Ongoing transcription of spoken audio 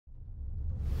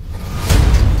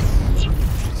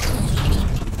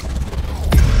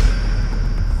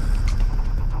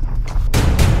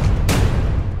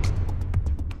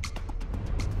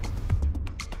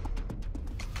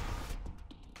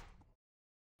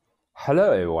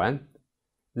Hello everyone,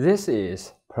 this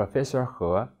is Professor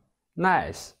He.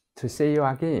 Nice to see you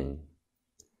again.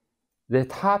 The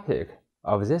topic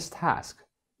of this task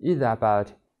is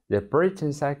about the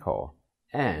Brayton cycle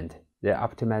and the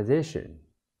optimization.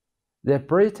 The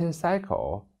Brayton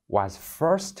cycle was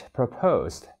first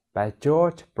proposed by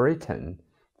George Brayton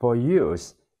for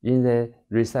use in the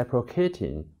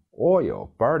reciprocating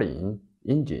oil burning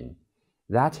engine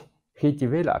that he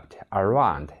developed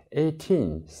around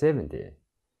 1870.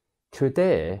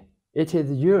 Today, it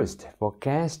is used for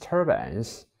gas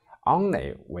turbines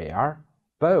only where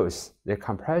both the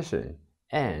compression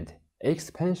and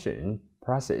expansion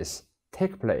process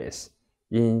take place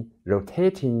in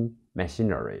rotating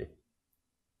machinery.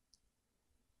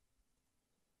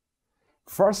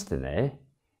 Firstly,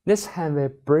 let's have a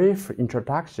brief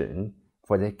introduction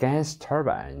for the gas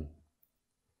turbine.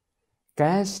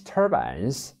 Gas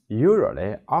turbines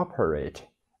usually operate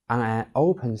on an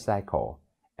open cycle,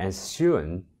 as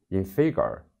shown in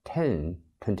Figure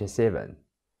 10.27.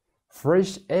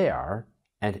 Fresh air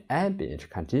and ambient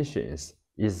conditions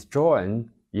is drawn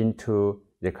into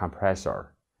the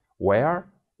compressor,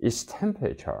 where its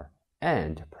temperature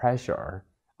and pressure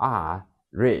are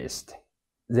raised.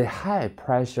 The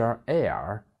high-pressure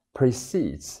air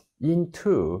proceeds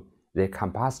into the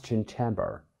combustion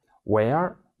chamber,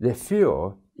 where the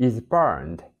fuel is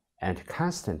burned at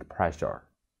constant pressure.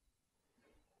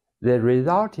 The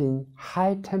resulting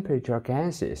high-temperature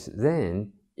gases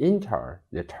then enter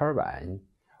the turbine,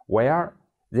 where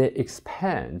they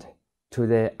expand to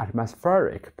the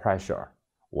atmospheric pressure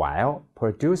while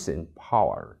producing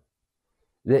power.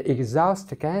 The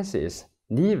exhaust gases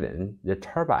leaving the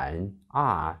turbine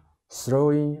are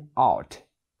thrown out,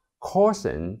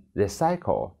 causing the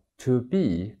cycle to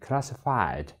be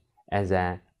classified as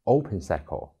an open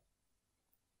cycle.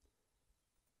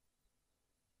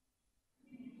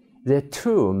 The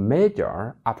two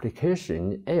major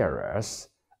application areas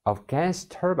of gas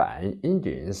turbine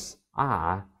engines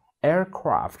are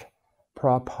aircraft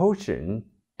propulsion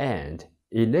and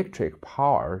electric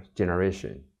power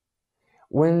generation.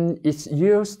 When it's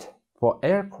used for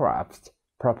aircraft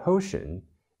propulsion,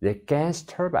 the gas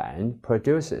turbine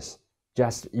produces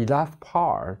just enough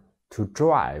power to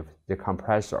drive the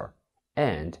compressor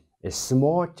and a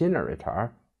small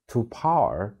generator to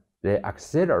power the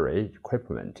auxiliary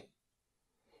equipment.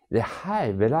 The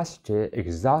high-velocity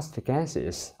exhaust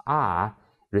gases are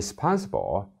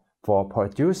responsible for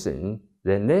producing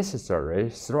the necessary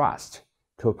thrust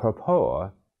to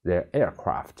propel the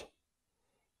aircraft.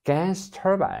 Gas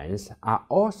turbines are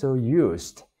also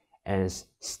used as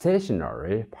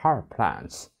stationary power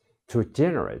plants to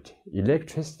generate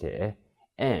electricity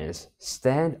as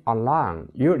stand-alone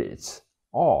units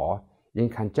or in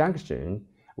conjunction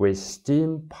with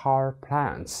steam power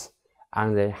plants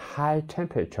on the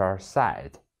high-temperature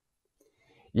side.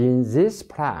 In these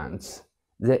plants,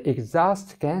 the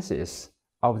exhaust gases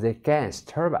of the gas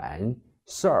turbine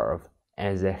serve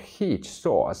as a heat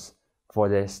source for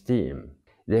the steam.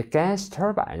 The gas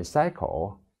turbine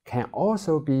cycle can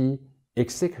also be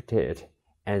executed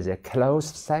as a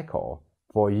closed cycle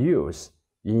for use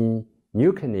in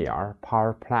nuclear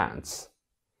power plants.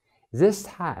 This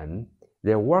time,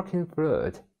 the working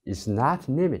fluid is not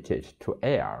limited to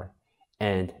air,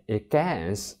 and a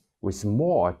gas with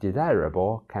more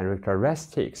desirable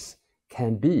characteristics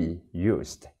can be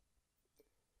used.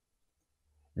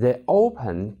 The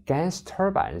open gas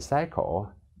turbine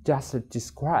cycle just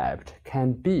described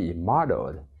can be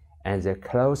modeled as a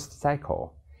closed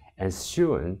cycle, as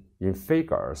shown in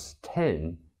Figures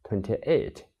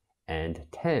 10.28 and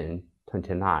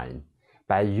 10.29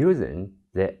 by using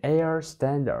the air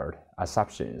standard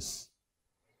assumptions.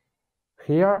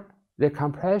 Here, the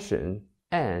compression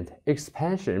and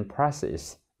expansion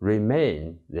process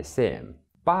remain the same,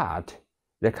 but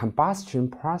the combustion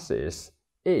process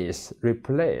is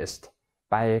replaced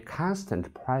by a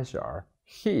constant pressure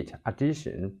heat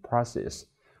addition process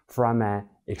from an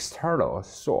external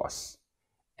source,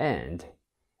 and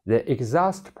the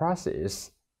exhaust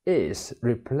process is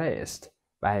replaced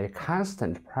by a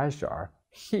constant pressure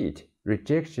heat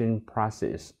rejection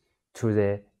process to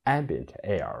the ambient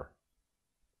air.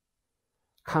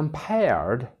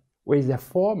 Compared with the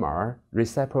former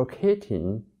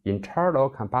reciprocating internal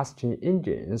combustion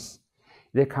engines,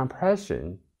 the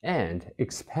compression and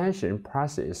expansion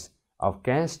process of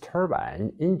gas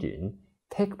turbine engine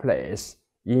take place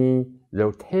in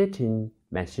rotating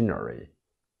machinery.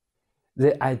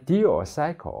 The ideal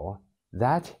cycle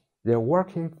that the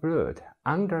working fluid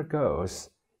undergoes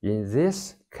in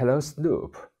this closed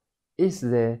loop is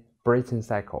the Brayton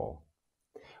cycle,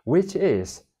 which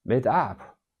is made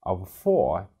up of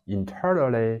 4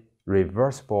 internally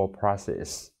reversible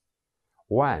processes.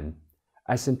 1.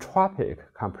 Isentropic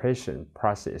compression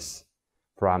process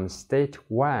from state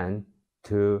 1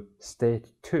 to state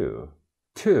 2.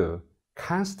 2.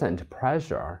 Constant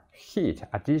pressure heat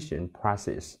addition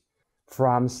process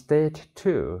from state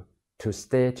 2 to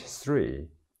state 3.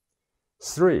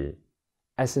 3.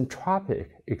 Isentropic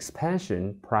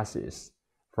expansion process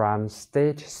from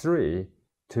state 3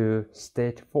 to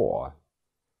state 4.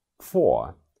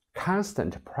 4.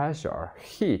 Constant pressure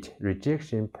heat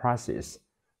rejection process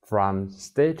from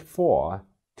state 4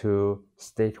 to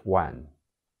state 1.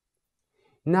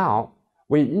 Now,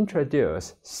 we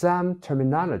introduce some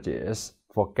terminologies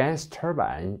for gas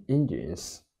turbine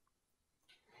engines.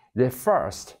 The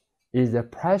first is the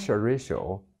pressure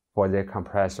ratio for the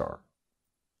compressor.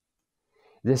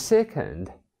 The second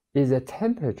is the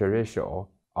temperature ratio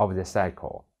of the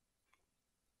cycle.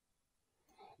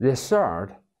 The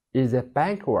third is the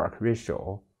bankwork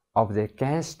ratio of the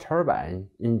gas turbine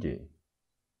engine.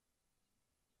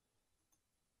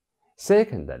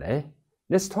 Secondly,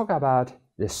 let's talk about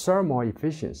the thermal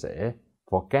efficiency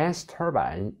for gas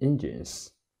turbine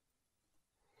engines.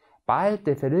 By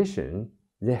definition,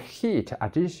 the heat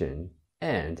addition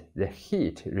and the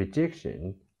heat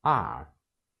rejection are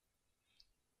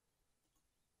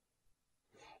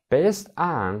based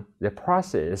on the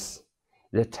process.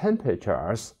 The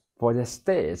temperatures for the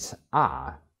states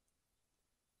are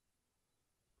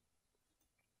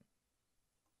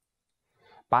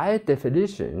by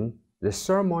definition, the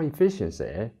thermal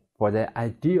efficiency for the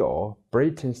ideal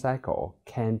Brayton cycle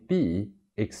can be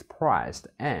expressed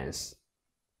as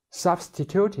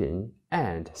substituting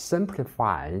and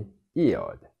simplifying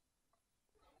yield.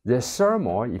 The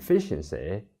thermal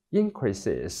efficiency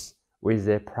increases with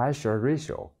the pressure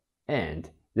ratio, and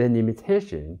the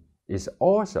limitation is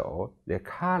also the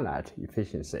Carnot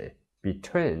efficiency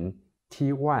between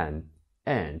T1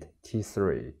 and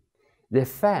T3. The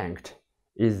fact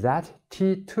is that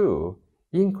T2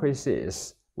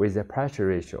 increases with the pressure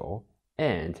ratio,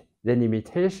 and the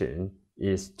limitation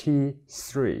is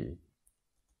T3.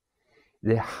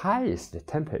 The highest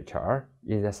temperature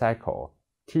in the cycle,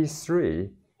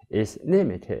 T3, is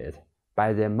limited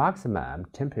by the maximum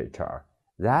temperature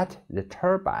that the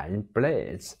turbine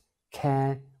blades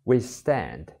can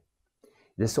withstand.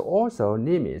 This also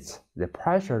limits the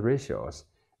pressure ratios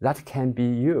that can be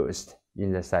used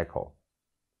in the cycle.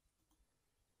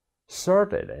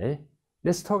 Thirdly,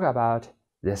 let's talk about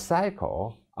the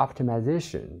cycle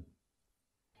optimization.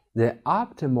 The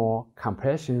optimal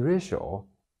compression ratio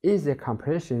is the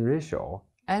compression ratio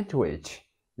at which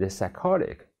the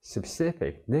cyclic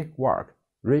specific network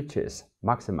reaches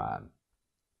maximum.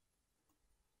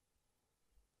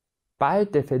 By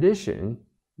definition,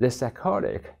 the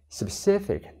cyclic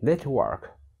specific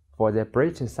network for the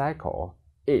Brayton cycle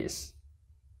is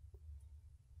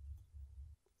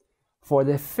for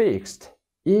the fixed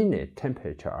inlet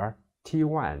temperature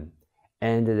T1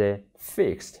 and the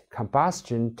fixed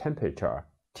combustion temperature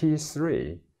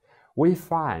T3, we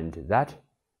find that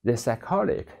the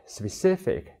cyclic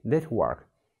specific network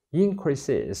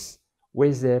increases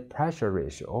with the pressure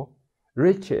ratio,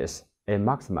 reaches a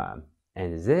maximum,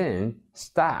 and then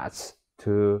starts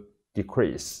to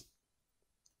decrease.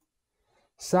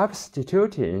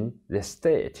 Substituting the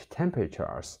state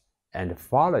temperatures and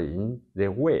following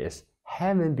the ways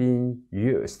having been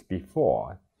used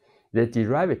before, the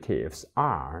derivatives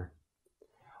are,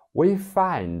 we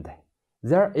find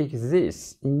there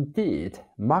exists indeed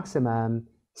maximum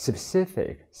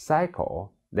specific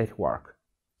cycle network.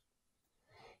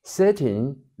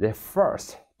 Setting the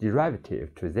first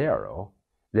derivative to 0,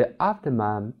 the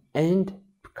optimum end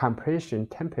compression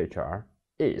temperature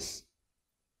is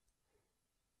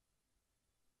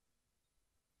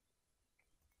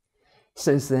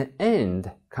since the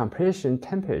end compression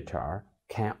temperature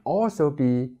can also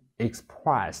be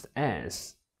expressed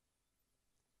as.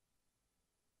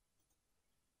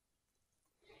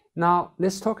 Now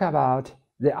let's talk about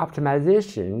the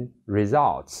optimization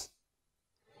results.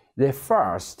 The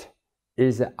first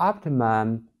is the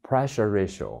optimum pressure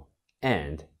ratio,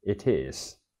 and it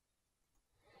is.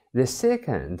 The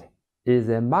second is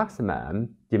the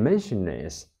maximum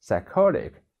dimensionless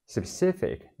cyclic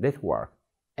specific network,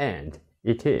 and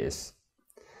it is.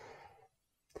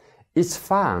 It's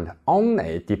found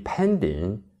only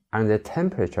depending on the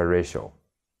temperature ratio.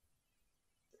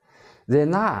 The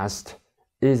last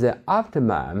is the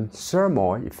optimum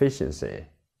thermal efficiency,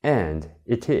 and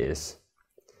it is.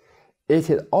 It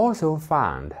is also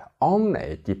found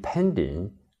only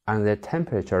depending on the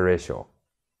temperature ratio.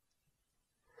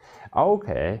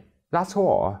 Okay, that's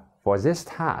all for this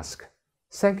task.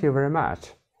 Thank you very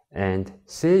much and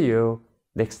see you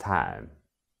next time.